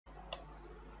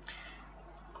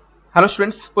Hello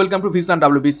students, welcome to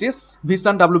VisionWBCS।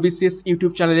 VisionWBCS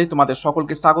YouTube চ্যানেলে তোমাদের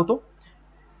সকলকে স্বাগত।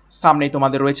 সামনেই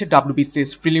তোমাদের রয়েছে WBCS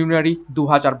প্রিলিমিনারি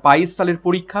 2022 সালের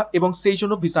পরীক্ষা এবং সেই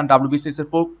জন্য VisionWBCS এর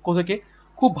পক্ষ থেকে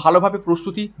খুব ভালোভাবে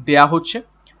প্রস্তুতি দেয়া হচ্ছে।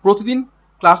 প্রতিদিন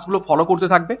ক্লাসগুলো ফলো করতে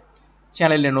থাকবে।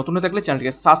 চ্যানেলে নতুন হয়ে থাকলে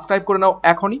চ্যানেলটিকে সাবস্ক্রাইব করে নাও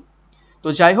এখনই। তো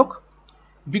যাই হোক,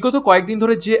 বিগত কয়েকদিন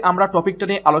ধরে যে আমরা টপিকটা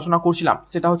নিয়ে আলোচনা করছিলাম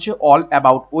সেটা হচ্ছে all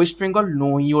about West Bengal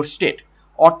know your state,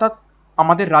 অর্থাৎ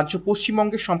আমাদের রাজ্য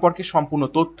পশ্চিমবঙ্গের সম্পর্কে সম্পূর্ণ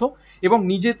তথ্য এবং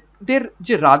নিজেদের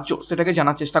যে রাজ্য সেটাকে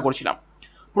জানার চেষ্টা করছিলাম।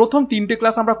 প্রথম 3টে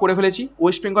ক্লাস আমরা করে ফেলেছি।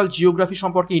 ওয়েস্ট বেঙ্গল জিওগ্রাফি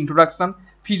সম্পর্কে ইন্ট্রোডাকশন,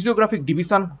 ফিজিওগ্রাফিক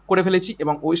ডিভিশন করে ফেলেছি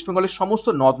এবং ওয়েস্ট বেঙ্গলের সমস্ত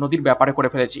নদ নদীর ব্যাপারে করে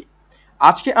ফেলেছি।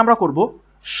 আজকে আমরা করব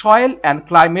soil and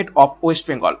climate of West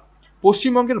Bengal,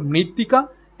 পশ্চিমবঙ্গের মৃত্তিকা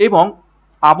এবং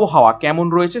আবহাওয়া কেমন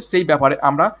রয়েছে সেই ব্যাপারে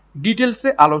আমরা ডিটেলসে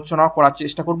আলোচনা করার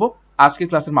চেষ্টা করব আজকের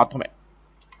ক্লাসের মাধ্যমে।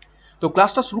 তো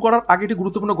ক্লাসটা শুরু করার আগে একটি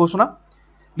গুরুত্বপূর্ণ ঘোষণা।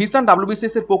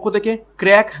 VisionWBCS এর পক্ষ থেকে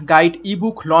ক্র্যাক গাইড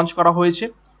ইবুক লঞ্চ করা হয়েছে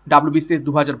WBCS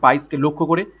 2022 কে লক্ষ্য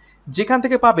করে, যেখান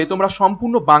থেকে পাবে তোমরা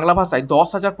সম্পূর্ণ বাংলা ভাষায়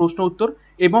 10,000 প্রশ্ন উত্তর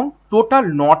এবং টোটাল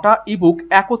 9টা ইবুক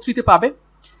একত্রিত পাবে।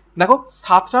 দেখো,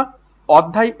 7টা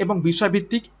অধ্যায় এবং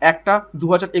বিষয়ভিত্তিক, একটা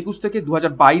 2021 থেকে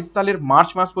 2022 সালের মার্চ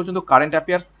মাস পর্যন্ত কারেন্ট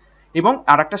অ্যাফেয়ার্স এবং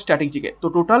আর একটা স্ট্র্যাটেজিকে। তো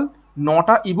টোটাল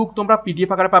 9টা ইবুক তোমরা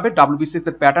পিডিএফ আকারে পাবে, WBCS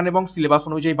এর প্যাটার্ন এবং সিলেবাস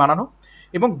অনুযায়ী বানানো,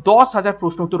 এবং 10,000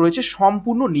 প্রশ্ন উত্তর রয়েছে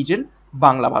সম্পূর্ণ নিজের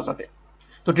বাংলা ভাষাতে।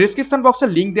 তো ডেসক্রিপশন বক্সে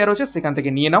লিঙ্ক দেওয়া রয়েছে, সেখান থেকে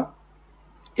নিয়ে নাও।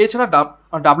 এছাড়া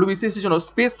WBCS এর জন্য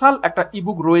স্পেশাল একটা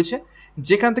ইবুক রয়েছে,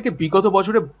 যেখান থেকে বিগত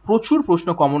বছরে প্রচুর প্রশ্ন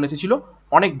কমন এসেছিল,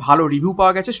 অনেক ভালো রিভিউ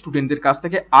পাওয়া গেছে স্টুডেন্টদের কাছ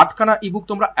থেকে। 8খানা ইবুক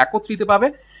তোমরা একত্রিত পাবে।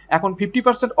 এখন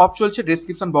 50% অফ চলছে,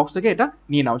 ডেসক্রিপশন বক্স থেকে এটা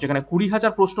নিয়ে নাও, যেখানে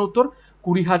 20,000 প্রশ্ন উত্তর,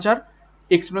 20,000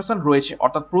 এক্সপ্লেনেশন রয়েছে,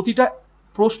 অর্থাৎ প্রতিটা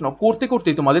প্রশ্ন করতে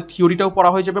করতেই তোমাদের থিওরিটাও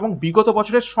পড়া হয়ে যাবে এবং বিগত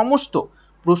বছরের সমস্ত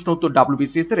প্রশ্ন উত্তর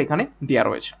WBCS এর এখানে দেওয়া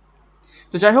রয়েছে।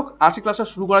 তো যাই হোক, আজকে ক্লাসটা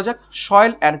শুরু করা যাক।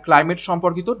 সয়েল অ্যান্ড ক্লাইমেট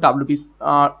সম্পর্কিত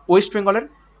ওয়েস্ট বেঙ্গলের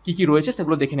কি কি রয়েছে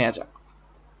সেগুলো দেখে নেওয়া যাক।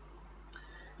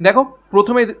 দেখো,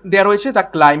 প্রথমে দেওয়া রয়েছে the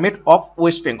climate of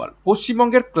West Bengal.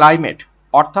 পশ্চিমবঙ্গের ক্লাইমেট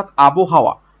অর্থাৎ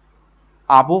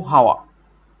আবহাওয়া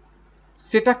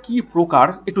সেটা কি প্রকার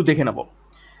একটু দেখে নেব।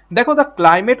 দেখো, the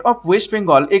climate of West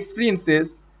Bengal experiences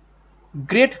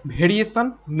great variation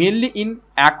mainly in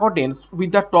accordance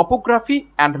with the topography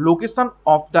and location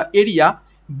of the area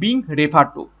being referred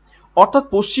to, অর্থাৎ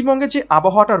পশ্চিমবঙ্গে যে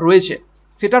আবহাওয়াটা রয়েছে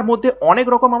সেটার মধ্যে অনেক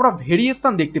রকম আমরা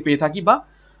ভেরিয়েশন দেখতে পেয়ে থাকি বা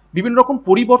বিভিন্ন রকম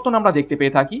পরিবর্তন আমরা দেখতে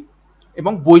পেয়ে থাকি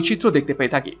এবং বৈচিত্র্য দেখতে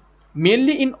পেয়ে থাকি।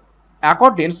 Mainly in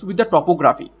accordance with the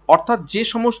topography, অর্থাৎ যে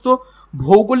সমস্ত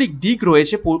ভৌগোলিক দিক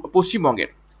রয়েছে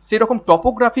পশ্চিমবঙ্গের সেরকম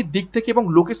টপোগ্রাফির দিক থেকে এবং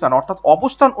লোকেশন অর্থাৎ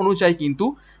অবস্থান অনুযায়ী কিন্তু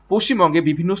পশ্চিমবঙ্গে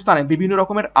বিভিন্ন স্থানে বিভিন্ন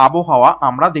রকমের আবহাওয়া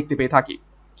আমরা দেখতে পেয়ে থাকি।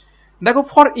 দেখো,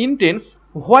 for instance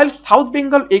while south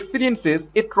Bengal experiences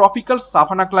A tropical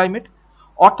savanna climate,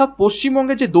 অর্থাৎ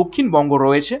পশ্চিমবঙ্গে যে দক্ষিণবঙ্গ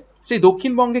রয়েছে সেই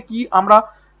দক্ষিণবঙ্গে কি আমরা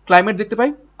ক্লাইমেট দেখতে পাই?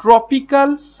 ট্রপিক্যাল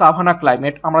সাভানা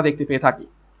ক্লাইমেট আমরা দেখতে পেয়ে থাকি।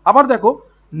 আবার দেখো,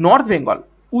 নর্থ বেঙ্গল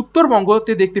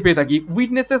উত্তরবঙ্গতে দেখতে পেয়ে থাকি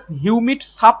witnesses humid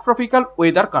subtropical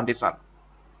weather condition,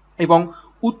 এবং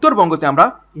উত্তরবঙ্গতে আমরা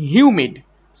হিউমিড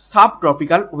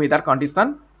সাবট্রপিক্যাল ওয়েদার কন্ডিশন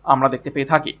আমরা দেখতে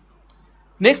পেয়ে থাকি।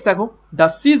 নেক্সট দেখো, the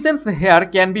seasons here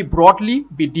can be broadly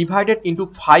B divided into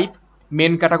 5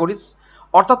 main categories,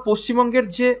 অর্থাৎ পশ্চিমবঙ্গের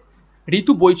যে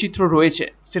ঋতু বৈচিত্র্য রয়েছে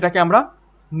সেটাকে আমরা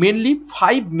মেনলি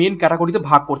 5 মেন ক্যাটাগরিতে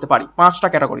ভাগ করতে পারি, 5টা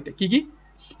ক্যাটাগরিতে। কি কি?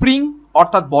 স্প্রিং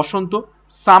অর্থাৎ বসন্ত,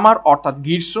 সামার অর্থাৎ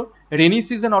গ্রীষ্ম, রেনি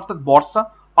সিজন অর্থাৎ বর্ষা,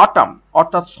 অটাম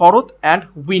অর্থাৎ শরৎ, অ্যান্ড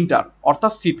উইন্টার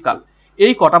অর্থাৎ শীতকাল।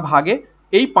 এই কটা ভাগে,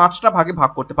 এই 5টা ভাগে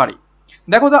ভাগ করতে পারি।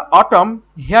 দেখো, the autumn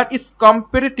hair is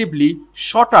comparatively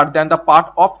shorter than the part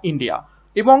of India,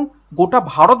 এবং গোটা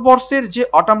ভারতবর্ষের যে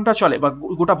অটামটা চলে বা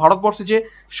গোটা ভারতবর্ষে যে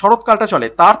শরৎকালটা চলে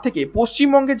তার থেকে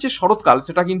পশ্চিমবঙ্গের যে শরৎকাল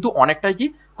সেটা কিন্তু অনেকটাই কি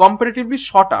কম্পারেটিভলি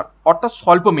শর্টার অর্থাৎ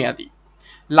স্বল্পমেয়াদী,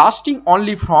 lasting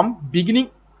only from beginning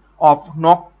of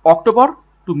October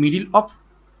two middle of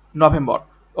November,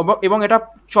 এবং এটা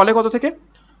চলে কত থেকে?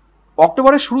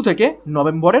 অক্টোবরের শুরু থেকে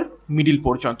নভেম্বরের মিডিল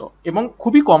পর্যন্ত, এবং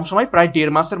খুবই কম সময়, প্রায়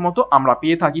 1.5 মাসের মতো আমরা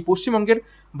পেয়ে থাকি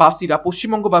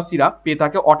পশ্চিমবঙ্গবাসীরা পেয়ে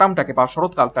থাকে অটামটাকে বা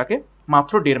শরৎকালটাকে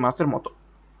মাত্র 1.5 মাসের মতো।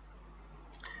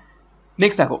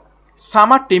 নেক্সট দেখো,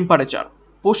 সামার টেম্পারেচার।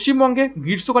 পশ্চিমবঙ্গে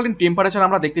গ্রীষ্মকালীন টেম্পারেচার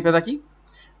আমরা দেখতে পেয়ে থাকি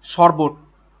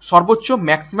সর্বোচ্চ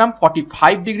ম্যাক্সিমাম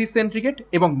 45 ডিগ্রি সেন্টিগ্রেড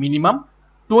এবং minimum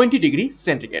 20 degree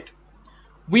centigrade.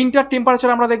 Winter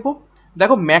temperature আমরা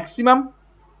দেখো ম্যাক্সিমাম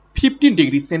 15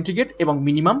 ডিগ্রি সেন্টিগ্রেড এবং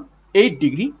মিনিমাম 8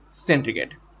 ডিগ্রি সেন্টিগ্রেড।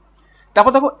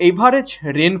 তারপর দেখো, এভারেজ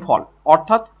রেনফল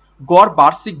অর্থাৎ গড়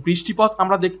বার্ষিক বৃষ্টিপাত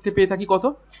আমরা দেখতে পেয়ে থাকি কত?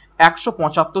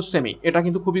 175 সেমি। এটা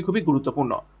কিন্তু খুবই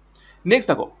গুরুত্বপূর্ণ। নেক্সট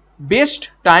দেখো, বেস্ট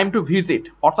টাইম টু ভিজিট,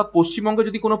 অর্থাৎ পশ্চিমবঙ্গে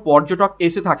যদি কোনো পর্যটক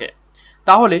এসে থাকে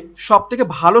তাহলে সব থেকে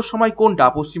ভালো সময় কোনটা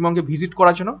পশ্চিমবঙ্গে ভিজিট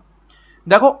করার জন্য?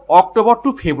 দেখো, অক্টোবর টু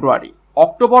ফেব্রুয়ারি,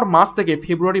 অক্টোবর মাস থেকে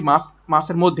ফেব্রুয়ারি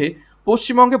মাসের মধ্যে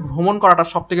পশ্চিমবঙ্গে ভ্রমণ করাটা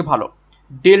সব থেকে ভালো।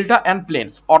 ডেল্টা অ্যান্ড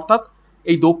প্লেন্স অর্থাৎ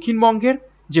এই দক্ষিণবঙ্গের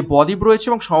যে বদ্বীপ রয়েছে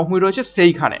এবং সমভূমি রয়েছে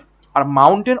সেইখানে, আর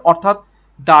মাউন্টেন অর্থাৎ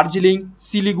দার্জিলিং,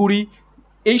 শিলিগুড়ি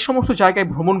এই সমস্ত জায়গায়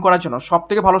ভ্রমণ করার জন্য সব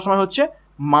থেকে ভালো সময় হচ্ছে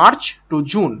March two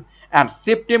June and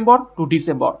September to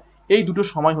December. এই দুটো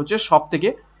সময় হচ্ছে সব থেকে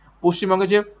পশ্চিমবঙ্গে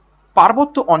যে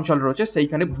পার্বত্য অঞ্চল রয়েছে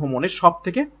সেইখানে ভ্রমণের সব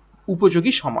থেকে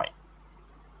উপযোগী সময়।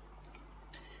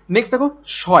 নেক্সট দেখো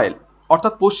সয়েল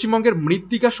অর্থাৎ পশ্চিমবঙ্গের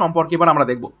মৃত্তিকা সম্পর্কে এবার আমরা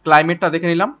দেখব। ক্লাইমেটটা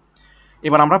দেখে নিলাম,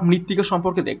 এবার আমরা মৃত্তিকা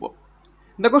সম্পর্কে দেখব।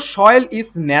 দেখো, soil is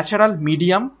natural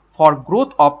medium for growth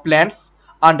of plants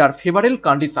under favourable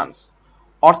conditions,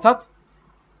 অর্থাৎ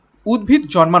উদ্ভিদ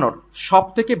জন্মানোর সব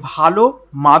থেকে ভালো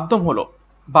মাধ্যম হলো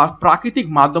বা প্রাকৃতিক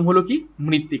মাধ্যম হলো কি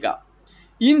মৃত্তিকা।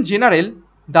 In general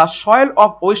the soil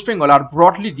of West Bengal R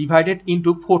broadly divided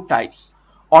into 4 types,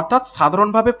 অর্থাৎ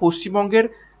সাধারণভাবে পশ্চিমবঙ্গের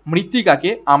মৃত্তিকাকে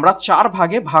আমরা 4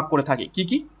 ভাগে ভাগ করে থাকি। কি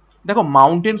কি? দেখো,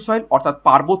 মাউন্টেন সয়েল অর্থাৎ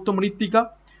পার্বত্য মৃত্তিকা,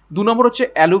 2 নম্বর হচ্ছে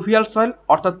অ্যালুভিয়াল সয়েল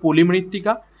অর্থাৎ পলি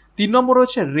মৃত্তিকা, 3 নম্বর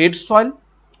রয়েছে রেড সয়েল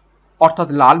অর্থাৎ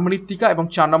লাল মৃত্তিকা এবং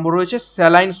 4 নম্বর রয়েছে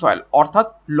স্যালাইন সয়েল অর্থাৎ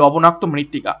লবণাক্ত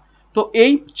মৃত্তিকা। তো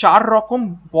এই 4 রকম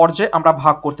পর্যায়ে আমরা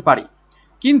ভাগ করতে পারি,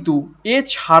 কিন্তু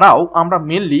এছাড়াও আমরা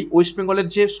মেনলি ওয়েস্ট বেঙ্গলের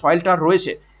যে সয়েলটা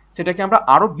রয়েছে সেটাকে আমরা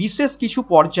আরো বিশেষ কিছু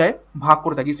পর্যায়ে ভাগ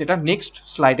করে থাকি, সেটা নেক্সট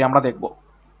স্লাইডে আমরা দেখব।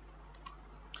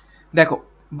 দেখো,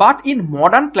 বাট ইন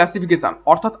মডার্ন ক্লাসিফিকেশন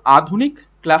অর্থাৎ আধুনিক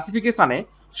ক্লাসিফিকেশনে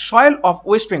সয়েল অফ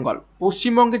ওয়েস্ট বেঙ্গল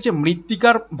পশ্চিমবঙ্গের যে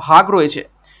মৃত্তিকার ভাগ রয়েছে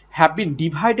have been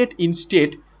divided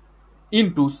instead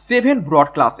into 7 broad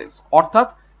classes, অর্থাৎ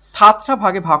 7টা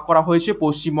ভাগে ভাগ করা হয়েছে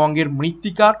পশ্চিমবঙ্গের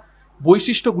মৃত্তিকার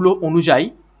বৈশিষ্ট্যগুলো অনুযায়ী,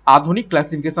 আধুনিক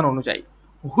ক্লাসিফিকেশন অনুযায়ী,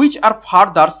 which are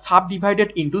further sub divided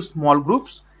into small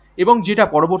groups, এবং যেটা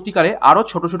পরবর্তীকালে আরো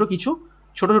ছোট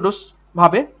ছোট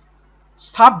ভাবে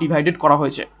সাব ডিভাইডেড করা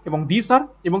হয়েছে। এবং দিস আর,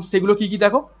 এবং সেগুলো কি কি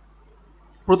দেখো,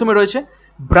 প্রথমে রয়েছে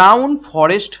ব্রাউন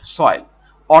ফরেস্ট সয়েল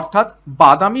অর্থাৎ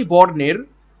বাদামি বর্ণের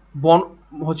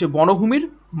বনভূমির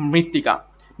মৃত্তিকা।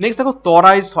 নেক্সট দেখো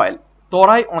তরাই সয়েল,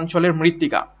 তরাই অঞ্চলের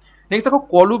মৃত্তিকা। নেক্সট দেখো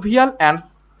কলুভিয়াল অ্যান্ড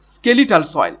স্কেলিটাল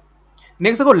সয়েল।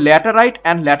 নেক্সট দেখো ল্যাটারাইট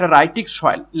অ্যান্ড ল্যাটারাইটিক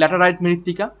সয়েল, ল্যাটারাইট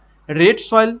মৃত্তিকা। রেড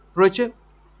সয়েল রয়েছে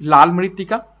লাল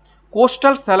মৃত্তিকা।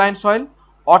 কোস্টাল স্যালাইন সয়েল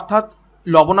অর্থাৎ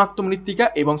লবণাক্ত মৃত্তিকা,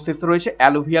 এবং শেষে রয়েছে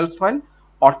অ্যালুভিয়াল সয়েল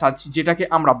অর্থাৎ যেটাকে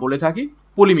আমরা বলে থাকি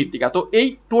পলি মৃত্তিকা। তো এই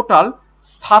টোটাল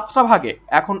 7টা ভাগে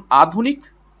এখন আধুনিক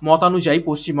মতানুযায়ী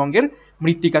পশ্চিমবঙ্গের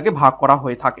মৃত্তিকাকে ভাগ করা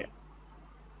হয়ে থাকে।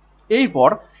 এরপর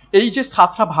এই যে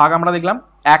 7টা ভাগ আমরা দেখলাম,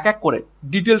 এক এক করে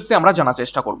ডিটেলসে আমরা জানার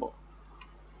চেষ্টা করব।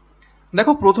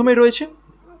 দেখো, প্রথমে রয়েছে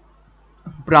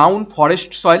ব্রাউন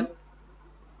ফরেস্ট সয়েল,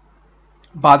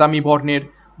 বাদামি বর্ণের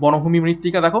বনভূমি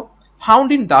মৃত্তিকা। দেখো, ফাউন্ড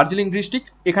ইন দার্জিলিং ডিস্ট্রিক্ট,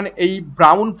 এখানে এই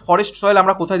ব্রাউন ফরেস্ট সয়েল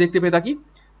আমরা কোথায় দেখতে পেয়ে থাকি?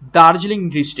 দার্জিলিং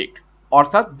ডিস্ট্রিক্ট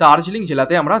অর্থাৎ দার্জিলিং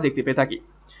জেলাতে আমরা দেখতে পেয়ে থাকি।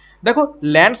 দেখো,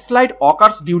 landslide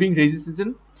occurs during rainy season,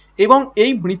 এবং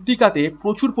এই মৃত্তিকাতে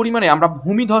প্রচুর পরিমাণে আমরা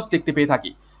ভূমিধস দেখতে পেয়ে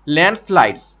থাকি।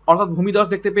 ল্যান্ডস্লাইডস অর্থাৎ ভূমিধস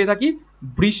দেখতে পেয়ে থাকি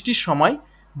বৃষ্টির সময়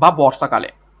বা বর্ষাকালে।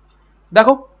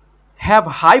 দেখো, have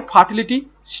high fertility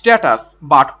status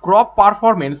but crop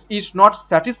performance is not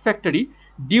satisfactory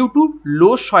due to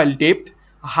low soil depth,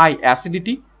 high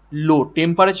acidity, low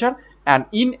temperature and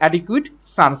inadequate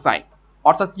Sunshine.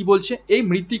 অর্থাৎ কি বলছে, এই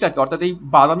মৃত্তিকাকে অর্থাৎ এই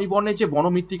বাদামি বর্ণের যে বন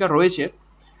মৃত্তিকা রয়েছে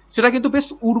সেটা কিন্তু বেশ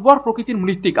উর্বর প্রকৃতির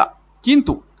মৃত্তিকা,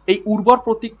 কিন্তু এই উর্বর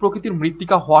প্রকৃতির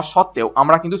মৃত্তিকা হওয়া সত্ত্বেও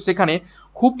আমরা কিন্তু সেখানে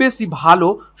খুব বেশি ভালো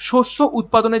শস্য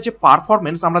উৎপাদনের যে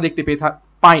পারফরমেন্স আমরা দেখতে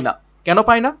পাই না। কেন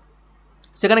পাই না?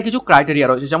 সেখানে কিছু ক্রাইটেরিয়া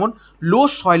রয়েছে, যেমন লো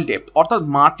সয়েল ডেপথ অর্থাৎ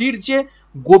মাটির যে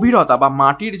গভীরতা বা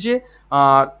মাটির যে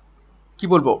কি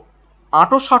বলবো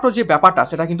আঁটো সাঁটো যে ব্যাপারটা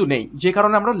সেটা কিন্তু নেই, যে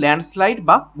কারণে আমরা ল্যান্ডস্লাইড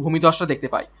বা ভূমিধসটা দেখতে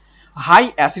পাই। হাই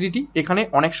অ্যাসিডিটি, এখানে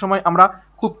অনেক সময় আমরা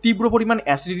খুব তীব্র পরিমাণ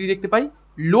অ্যাসিডিটি দেখতে পাই।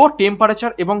 লো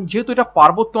টেম্পারেচার, এবং যেহেতু এটা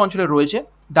পার্বত্য অঞ্চলে রয়েছে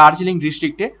দার্জিলিং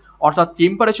ডিস্ট্রিক্টে অর্থাৎ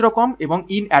টেম্পারেচারও কম, এবং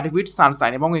ইনঅ্যাডিকুয়েট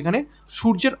সানশাইন, এবং এখানে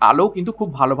সূর্যের আলো কিন্তু খুব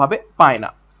ভালোভাবে পায় না।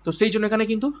 তো সেই জন্য এখানে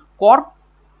কিন্তু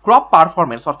ক্রপ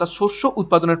পারফরমেন্স অর্থাৎ শস্য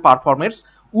উৎপাদনের পারফরমেন্স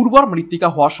উর্বর মৃত্তিকা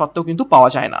হওয়া সত্ত্বেও কিন্তু পাওয়া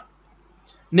যায় না।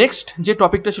 নেক্সট যে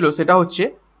টপিকটা ছিল সেটা হচ্ছে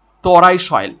তরাই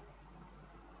সয়েল।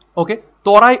 ওকে,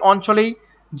 তরাই অঞ্চলেই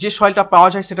যে সয়েলটা পাওয়া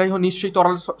যায় সেটাই নিশ্চয়ই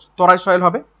তরাই সয়েল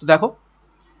হবে। তো দেখো,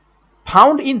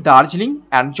 found in Darjeeling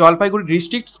and Jalpaiguri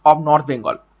districts of north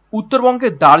Bengal,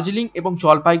 উত্তরবঙ্গের দার্জিলিং এবং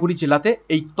জলপাইগুড়ি জেলাতে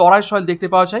এই তরাই সয়েল দেখতে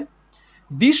পাওয়া যায়।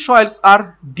 This soil's R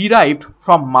derived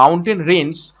from mountain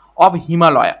range of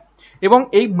Himalaya, এবং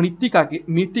এই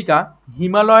মৃত্তিকা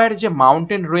হিমালয়ের যে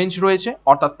মাউন্টেন রেঞ্জ রয়েছে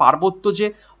অর্থাৎ পার্বত্য যে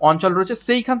অঞ্চল রয়েছে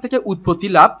সেইখান থেকে উৎপত্তি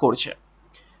লাভ করছে।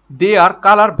 দে আর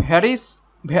colour varies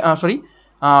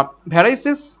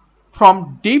ভ্যারাইসেস from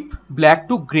deep black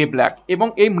two grey black, এবং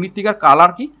এই মৃত্তিকার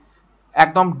কালার কি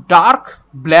একদম ডার্ক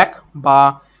ব্ল্যাক বা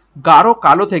গাঢ়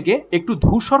কালো থেকে একটু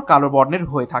ধূসর কালো বর্ণের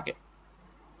হয়ে থাকে।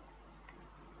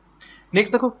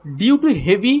 নেক্সট দেখো, due to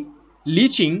heavy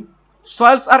lynching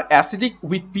soil's R acidic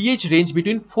with pH range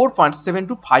between 4.7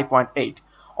 two 5.8,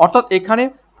 অর্থাৎ এখানে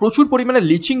প্রচুর পরিমাণে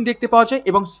লিচিং দেখতে পাওয়া যায়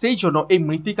এবং সেই জন্য এই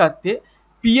মৃত্তিকাতে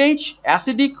পিএইচ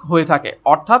অ্যাসিডিক হয়ে থাকে,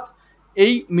 অর্থাৎ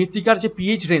এই মৃত্তিকার যে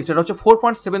পিএইচ রেঞ্জ সেটা হচ্ছে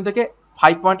 4.7 থেকে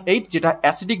 5.8, যেটা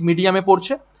অ্যাসিডিক মিডিয়ামে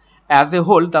পড়ছে। As a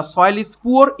whole the soil is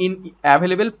poor in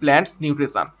available plants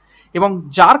nutrition, এবং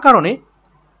যার কারণে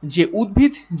যে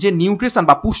উদ্ভিদ যে নিউট্রিশন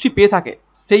বা পুষ্টি পেয়ে থাকে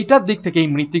সেইটার দিক থেকে এই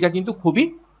মৃত্তিকা কিন্তু খুবই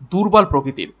দুর্বল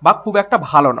প্রকৃতির বা খুব একটা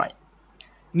ভালো নয়।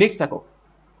 নেক্সট দেখো,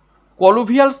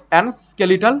 কলুভিয়ালস অ্যান্ড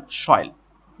স্কেলিটাল সয়েল,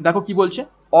 দেখো কি বলছে,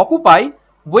 occupy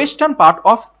western part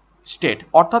of state,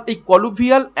 অর্থাৎ এই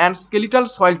কলুভিয়াল অ্যান্ড স্কেলিটাল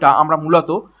সয়েলটা আমরা মূলত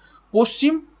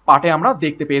পশ্চিম পার্টে আমরা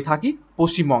দেখতে পেয়ে থাকি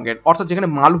পশ্চিমবঙ্গের, অর্থাৎ যেখানে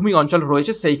মালভূমি অঞ্চল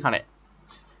রয়েছে সেইখানে।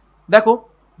 দেখো,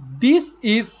 this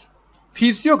is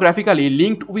ফিজিওগ্রাফিক্যালি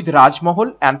linked with Rajmahal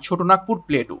and Chotanagpur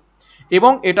plateau,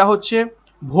 এবং এটা হচ্ছে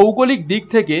ভৌগোলিক দিক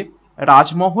থেকে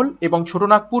রাজমহল এবং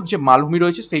ছোটনাগপুর যে মালভূমি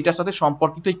রয়েছে সেইটার সাথে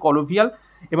সম্পর্কিত এই কলুভিয়াল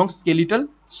এবং skeletal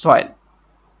soil.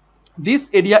 This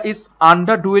area is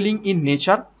underdwelling in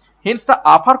nature, hence the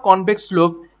upper convex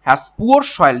slope has poor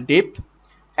soil depth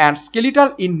and skeletal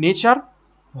in nature,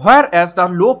 whereas the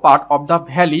low part of the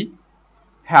valley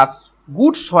has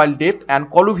good soil depth and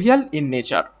colluvial in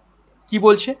nature. কি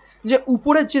বলছে যে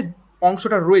উপরের যে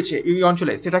অংশটা রয়েছে এই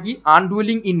অঞ্চলে সেটা কি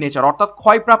আনডুয়েলিং ইন নেচার, অর্থাৎ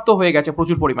ক্ষয়প্রাপ্ত হয়ে গেছে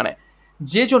প্রচুর পরিমাণে,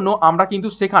 যে জন্য আমরা কিন্তু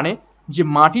সেখানে যে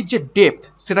মাটির যে ডেপথ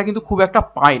সেটা কিন্তু খুব একটা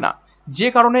পাই না, যে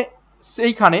কারণে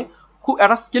সেইখানে খুব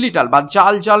একটা স্কেলিটাল বা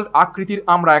জাল জাল আকৃতির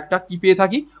আমরা একটা কি পেয়ে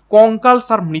থাকি,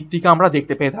 কঙ্কালসার মৃত্তিকা আমরা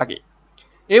দেখতে পেয়ে থাকি।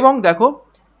 এবং দেখো,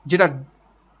 যেটা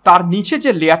তার নিচে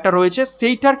যে লেয়ারটা রয়েছে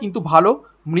সেইটার কিন্তু ভালো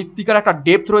মৃত্তিকার একটা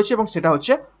ডেপথ রয়েছে এবং সেটা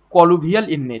হচ্ছে কলুভিয়াল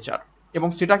ইন নেচার, এবং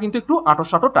সেটা কিন্তু একটু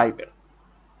আঁটো টাইপের।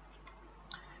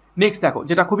 নেক্সট দেখো,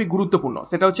 যেটা খুবই গুরুত্বপূর্ণ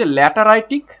সেটা হচ্ছে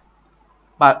ল্যাটারাইটিক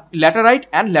বা ল্যাটারাইট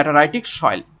অ্যান্ড ল্যাটারাইটিক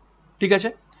সয়েল, ঠিক আছে।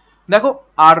 দেখো,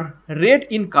 আর red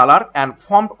in colour and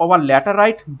formed over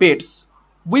laterite beds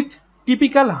with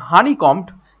typical হানিকম্বড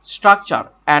structure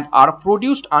and are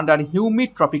produced under humid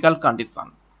tropical condition,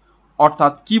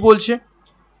 অর্থাৎ কি বলছে,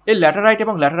 এই ল্যাটারাইট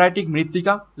এবং ল্যাটারাইটিক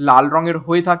মৃত্তিকা লাল রঙের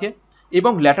হয়ে থাকে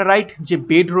এবং ল্যাটারাইট যে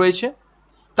বেড রয়েছে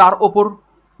তার ওপর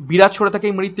বিরাজ করে থাকে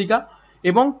এই মৃত্তিকা,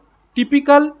 এবং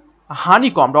টিপিক্যাল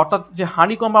হানিকম্ব, অর্থাৎ যে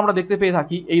হানিকম্ব আমরা দেখতে পেয়ে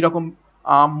থাকি এইরকম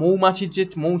মৌমাছির যে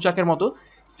মৌচাকের মতো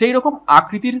সেই রকম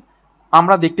আকৃতির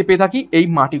আমরা দেখতে পেয়ে থাকি এই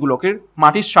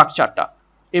মাটির স্ট্রাকচারটা,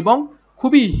 এবং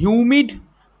খুবই হিউমিড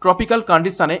ট্রপিক্যাল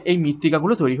কন্ডিশনে এই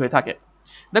মৃত্তিকাগুলো তৈরি হয়ে থাকে।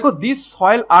 দেখো, দিস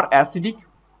সয়েল আর অ্যাসিডিক,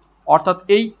 অর্থাৎ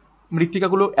এই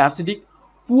মৃত্তিকাগুলো acidic,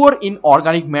 poor in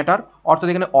organic matter, অর্থাৎ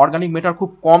এখানে অর্গানিক ম্যাটার খুব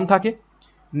কম থাকে,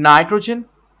 নাইট্রোজেন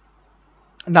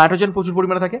প্রচুর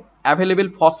পরিমাণে থাকে, অ্যাভেলেবেল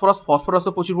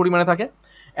ফসফরাসও প্রচুর পরিমাণে থাকে,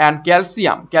 অ্যান্ড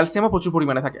ক্যালসিয়ামও প্রচুর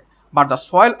পরিমাণে থাকে, but the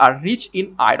soil R rich in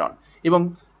iron, এবং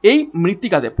এই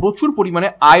মৃত্তিকাতে প্রচুর পরিমাণে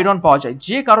আয়রন পাওয়া যায়,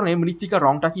 যে কারণে মৃত্তিকার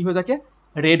রংটা কি হয়ে থাকে,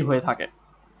 রেড হয়ে থাকে।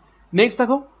 নেক্সট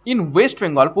দেখো, ইন ওয়েস্ট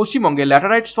বেঙ্গল, পশ্চিমবঙ্গে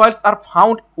laterite soil's are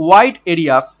found wide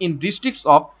areas in districts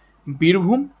of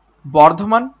Birbhum,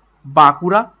 Bardhaman,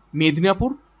 Bankura,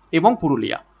 Medinipur এবং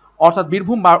পুরুলিয়া, অর্থাৎ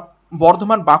বীরভূম,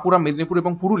 বর্ধমান, বাঁকুড়া, মেদিনীপুর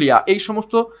এবং পুরুলিয়া এই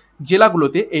সমস্ত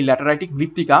জেলাগুলোতে এই ল্যাটারাইটিক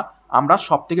মৃত্তিকা আমরা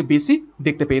সব থেকে বেশি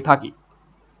দেখতে পেয়ে থাকি।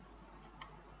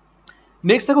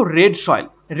 নেক্সট দেখো,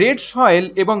 রেড সয়েল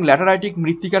এবং ল্যাটারাইটিক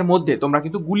মৃত্তিকার মধ্যে তোমরা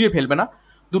কিন্তু গুলিয়ে ফেলবে না,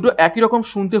 দুটো একই রকম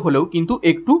শুনতে হলেও কিন্তু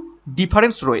একটু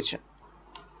ডিফারেন্স রয়েছে।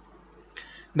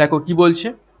 দেখো কি বলছে,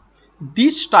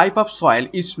 this type of soil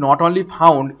is not only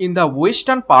found in the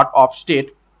western part of state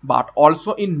but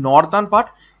also in Northern part,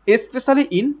 specially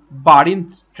in Barin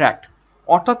tract,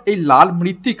 অর্থাৎ এই লাল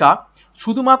মৃত্তিকা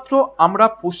শুধুমাত্র আমরা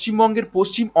পশ্চিমবঙ্গের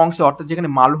পশ্চিম অংশে, অর্থাৎ যেখানে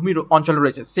মালভূমির অঞ্চল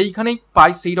রয়েছে সেইখানেই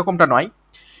পাই, সেই রকমটা নয়।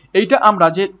 এইটা আমরা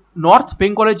যে নর্থ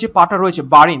বেঙ্গলের যে পার্টটা রয়েছে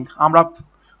বারিন্দ, আমরা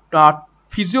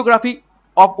ফিজিওগ্রাফি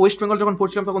অফ ওয়েস্ট বেঙ্গল যখন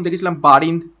পড়ছিলাম তখন দেখেছিলাম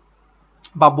বারিন্দ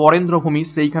বা বরেন্দ্রভূমি,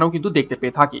 সেইখানেও কিন্তু দেখতে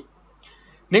পেয়ে থাকি।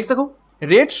 নেক্সট দেখো,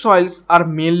 red soil's R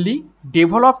mainly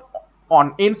developed on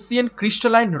ancient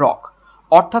crystalline rock,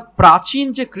 অর্থাৎ প্রাচীন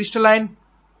যে ক্রিস্টালাইন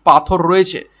পাথর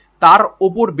রয়েছে তার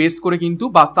ওপর বেস করে কিন্তু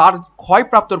বা তার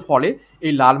ক্ষয়প্রাপ্তর ফলে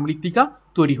এই লাল মৃত্তিকা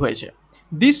তৈরি হয়েছে।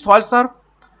 দিস সয়েলস আর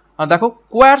দেখো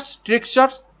quartz texture,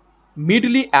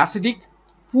 medley acidic,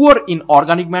 poor in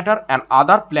organic matter and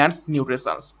other plants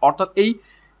nutritions, অর্থাৎ এই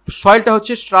সয়েলটা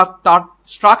হচ্ছে তার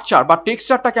স্ট্রাকচার বা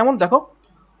টেক্সচারটা কেমন, দেখো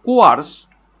কোয়ার্স,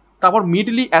 তারপর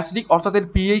মিডলি অ্যাসিডিক, অর্থাৎ এর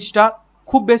পিএইচটা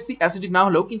খুব বেশি অ্যাসিডিক না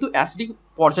হলেও কিন্তু অ্যাসিডিক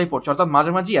পর্যায়ে পড়ছে, অর্থাৎ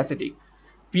মাঝামাঝি অ্যাসিডিক।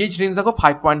 পিএইচ রেঞ্জ দেখো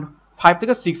 5.5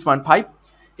 থেকে 6.5,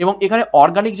 এবং এখানে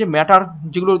অর্গানিক যে ম্যাটার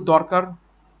যেগুলো দরকার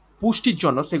পুষ্টির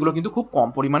জন্য সেগুলো কিন্তু খুব কম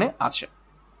পরিমাণে আছে।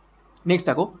 নেক্সট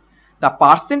দেখো, the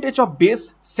percentage of base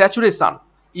saturation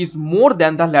is more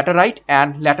than the laterite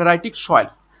and ল্যাটেরাইটিক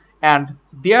soil's and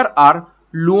there R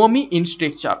loamy in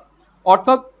structure.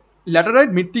 অর্থাৎ ল্যাটেরাইট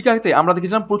মৃত্তিকাতে আমরা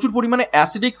দেখেছিলাম প্রচুর পরিমাণে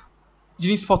অ্যাসিডিক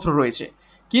জিনিসপত্র রয়েছে,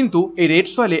 কিন্তু এই রেড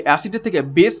সয়েলে অ্যাসিডের থেকে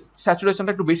বেস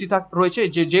স্যাচুরেশনটা একটু বেশি রয়েছে,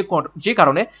 যে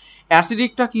কারণে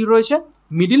অ্যাসিডিকটা কি রয়েছে,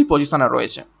 মিডিল পজিশনে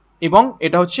রয়েছে, এবং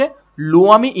এটা হচ্ছে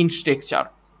লোয়ামি ইন স্ট্রাকচার।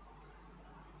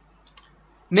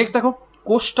 নেক্সট দেখো,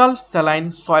 কোস্টাল স্যালাইন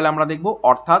সয়েল আমরা দেখব,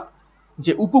 অর্থাৎ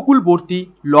যে উপকূলবর্তী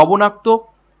লবণাক্ত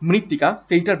মৃত্তিকা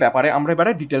সেইটার ব্যাপারে আমরা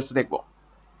এবারে ডিটেলস দেখব।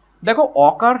 দেখো,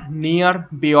 অকার নিয়ার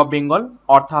বে অফ বেঙ্গল,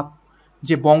 অর্থাৎ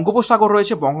যে বঙ্গোপসাগর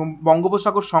রয়েছে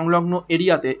বঙ্গোপসাগর সংলগ্ন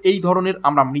এরিয়াতে এই ধরনের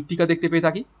আমরা মৃত্তিকা দেখতে পেয়ে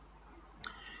থাকি।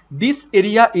 This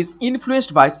area is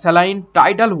influenced by saline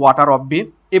tidal water of বে,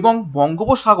 এবং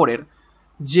বঙ্গোপসাগরের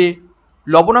যে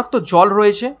লবণাক্ত জল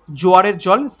রয়েছে, জোয়ারের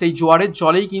জল, সেই জোয়ারের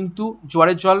জলেই কিন্তু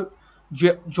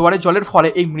জোয়ারের জলের ফলে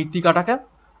এই মৃত্তিকাটাকে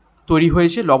তৈরি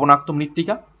হয়েছে, লবণাক্ত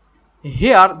মৃত্তিকা।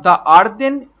 Hair the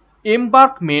আর্দেন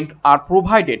এম্বার্কমেন্ট R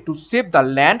provided to save the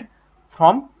land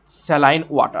from saline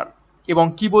water. এবং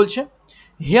কি বলছে,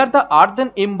 hair the আর্দেন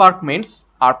এম্বার্কমেন্টস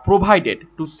R provided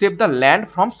to save the land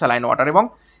from saline water, এবং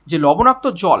যে লবণাক্ত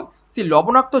জল, সেই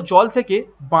লবণাক্ত জল থেকে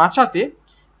বাঁচাতে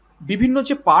বিভিন্ন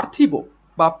যে পার্থিব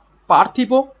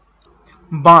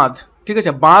বাঁধ, ঠিক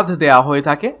আছে, বাঁধ দেওয়া হয়ে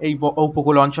থাকে এই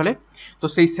উপকূল অঞ্চলে। তো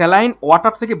সেই স্যালাইন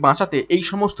ওয়াটার থেকে বাঁচাতে এই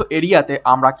সমস্ত এরিয়াতে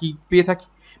আমরা কি পেয়ে থাকি,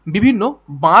 বিভিন্ন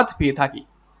বাঁধ পেয়ে থাকি।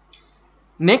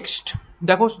 নেক্সট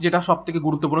দেখো, যেটা সব থেকে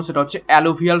গুরুত্বপূর্ণ সেটা হচ্ছে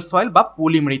অ্যালোভিয়াল সয়েল বা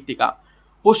পলি মৃত্তিকা।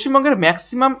 পশ্চিমবঙ্গের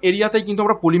ম্যাক্সিমাম এরিয়াতেই কিন্তু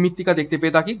আমরা পলি মৃত্তিকা দেখতে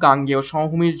পেয়ে থাকি, গাঙ্গেয়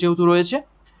সমভূমির যেহেতু রয়েছে।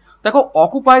 দেখো,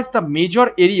 অকুপাইজ the major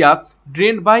areas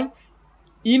drained by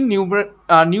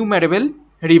ইননিউমেরেবল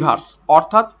reverse,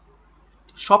 অর্থাৎ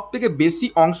সব থেকে বেশি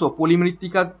অংশ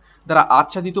পলিমৃত্তিকা দ্বারা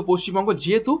আচ্ছাদিত পশ্চিমবঙ্গ,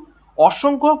 যেহেতু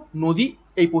অসংখ্য নদী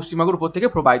এই পশ্চিমবঙ্গের উপর থেকে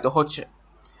প্রবাহিত হচ্ছে।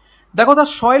 দেখো, the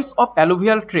soil's of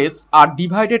alluvial trace her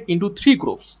divided into 3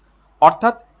 groups,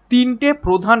 অর্থাৎ তিনটে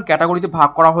প্রধান ক্যাটাগরিতে ভাগ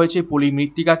করা হয়েছে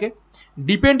পলিমৃত্তিকাকে,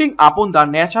 depending upon the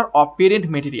nature of parent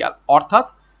material, অর্থাৎ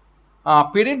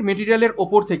পেরেন্ট মেটেরিয়ালের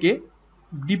ওপর থেকে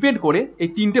ডিপেন্ড করে এই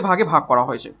তিনটে ভাগে ভাগ করা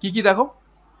হয়েছে। কি কি দেখো,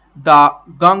 দ্য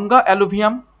গঙ্গা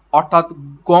অ্যালুভিয়াম, অর্থাৎ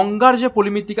গঙ্গার যে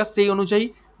পলিমৃত্তিকা সেই অনুযায়ী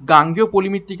গাঙ্গেয়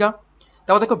পলিমৃত্তিকা।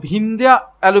 তারপর দেখো ভিন্ধ্যা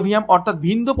অ্যালুভিয়াম, অর্থাৎ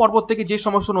ভিন্ধ্য পর্বত থেকে যে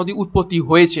সমস্ত নদী উৎপত্তি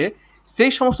হয়েছে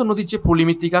সেই সমস্ত নদীর যে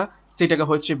পলিমৃত্তিকা সেটাকে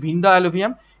হচ্ছে ভিন্ধ্যা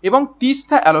অ্যালুভিয়াম। এবং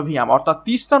তিস্তা অ্যালুভিয়াম, অর্থাৎ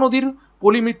তিস্তা নদীর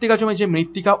পলিমৃত্তিকা জমে যে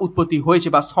মৃত্তিকা উৎপত্তি হয়েছে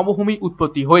বা সমভূমি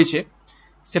উৎপত্তি হয়েছে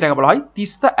সেটাকে বলা হয়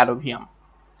তিস্তা অ্যালুভিয়াম।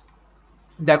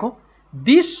 দেখো,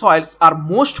 this soil's R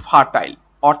most fertile,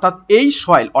 অর্থাৎ এই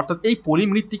সয়েল অর্থাৎ এই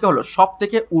পলিমৃত্তিকা হলো সব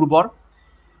থেকে উর্বর।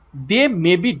 They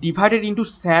may be divided into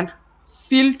sand,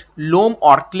 silt, loam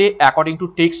or clay according to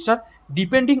texture,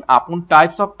 depending upon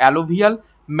types of alluvial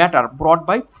matter brought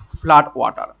by flood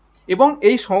water. এবং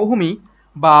এই সমভূমি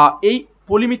বা এই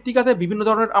পলিমৃত্তিকাতে বিভিন্ন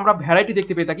ধরনের আমরা ভ্যারাইটি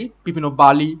দেখতে পেয়ে থাকি, বিভিন্ন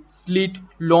বালি, স্লিট,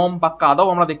 লোম বা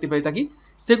কাদাও আমরা দেখতে পেয়ে থাকি।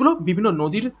 সেগুলো বিভিন্ন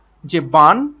নদীর যে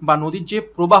বান বা নদীর যে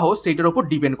প্রবাহ সেইটার উপর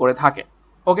ডিপেন্ড করে থাকে।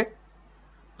 ওকে,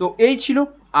 তো এই ছিল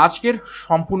আজকের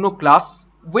সম্পূর্ণ ক্লাস।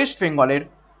 ওয়েস্ট বেঙ্গলের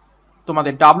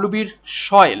তোমাদের ডাব্লিউবির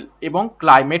সয়েল এবং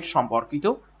ক্লাইমেট সম্পর্কিত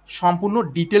সম্পূর্ণ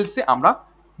ডিটেলসে আমরা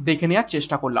দেখে নেওয়ার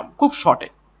চেষ্টা করলাম খুব শর্টে।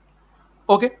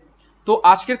 ওকে, তো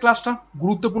আজকের ক্লাসটা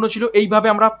গুরুত্বপূর্ণ ছিল। এইভাবে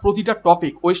আমরা প্রতিটা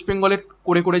টপিক ওয়েস্ট বেঙ্গলের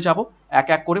করে করে যাব এক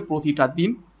এক করে প্রতিটা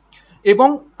দিন, এবং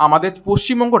আমাদের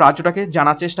পশ্চিমবঙ্গ রাজ্যটাকে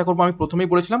জানার চেষ্টা করবো। আমি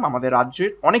প্রথমেই বলেছিলাম আমাদের রাজ্যের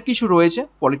অনেক কিছু রয়েছে,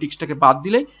 পলিটিক্সটাকে বাদ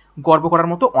দিলেই গর্ব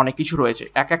করার মতো অনেক কিছু রয়েছে।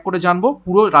 এক এক করে জানবো,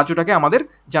 পুরো রাজ্যটাকে আমাদের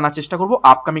জানার চেষ্টা করবো।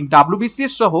 আপকামিং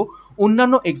WBCS সহ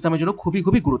অন্যান্য এক্সামের জন্য খুবই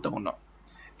খুবই গুরুত্বপূর্ণ।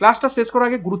 ক্লাসটা শেষ করার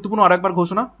আগে গুরুত্বপূর্ণ আরেকবার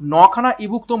ঘোষণা, 9খানা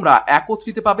ইবুক তোমরা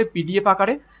একত্রিত পাবে PDF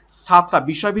আকারে, 7টা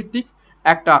বিষয়ভিত্তিক,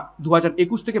 একটা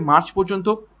 2021 থেকে মার্চ পর্যন্ত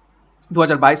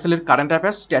 2022 সালের কারেন্ট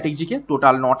অ্যাফেয়ার্স স্ট্র্যাটেজিকে,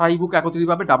 টোটাল 9টা ইবুক একত্রিত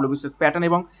পাবে WBCS প্যাটার্ন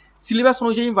এবং সিলেবাস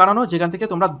অনুযায়ী বানানো, যেখান থেকে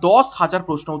তোমরা 10,000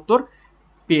 প্রশ্ন উত্তর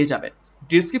পেয়ে যাবে।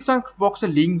 ডিসক্রিপশন বক্সে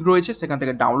লিঙ্ক রয়েছে, সেখান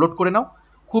থেকে ডাউনলোড করে নাও।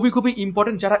 খুবই খুবই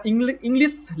ইম্পর্টেন্ট, যারা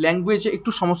ইংলিশ ল্যাঙ্গুয়েজে একটু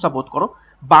সমস্যা বোধ করো,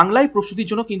 বাংলায় প্রস্তুতির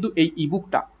জন্য কিন্তু এই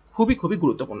ইবুকটা খুবই খুবই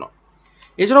গুরুত্বপূর্ণ।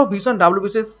 এছাড়াও ভিশন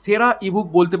WBCS সেরা ইবুক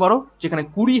বলতে পারো, যেখানে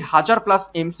 20,000+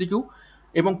 MCQ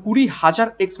এবং 20,000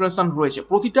 এক্সপ্লেনেশন রয়েছে।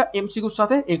 প্রতিটা MCQর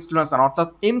সাথে এক্সপ্লেনেশন, অর্থাৎ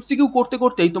MCQ করতে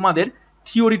করতেই তোমাদের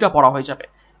থিওরিটা পড়া হয়ে যাবে।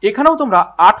 এখানেও তোমরা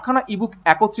 8খানা ইবুক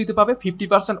একত্রিত পাবে,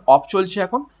 50% অফ চলছে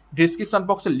এখন। ডিসক্রিপশন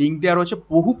বক্সে লিঙ্ক দেওয়া রয়েছে।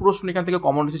 বহু প্রশ্ন এখান থেকে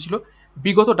কমন এসেছিল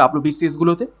বিগত WBCS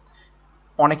গুলোতে।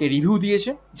 অনেকে রিভিউ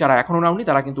দিয়েছে, যারা এখনও নাওনি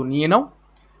তারা কিন্তু নিয়ে নাও।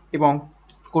 এবং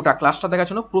গোটা ক্লাসটা দেখার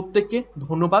জন্য প্রত্যেককে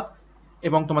ধন্যবাদ।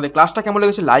 এবং তোমাদের ক্লাসটা কেমন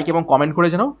লেগেছে লাইক এবং কমেন্ট করে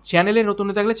জানাও। চ্যানেলে নতুন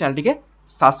হয়ে থাকলে চ্যানেলটিকে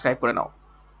সাবস্ক্রাইব করে নাও।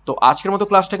 তো আজকের মতো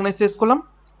ক্লাসটা এখানে শেষ করলাম।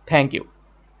 Thank you.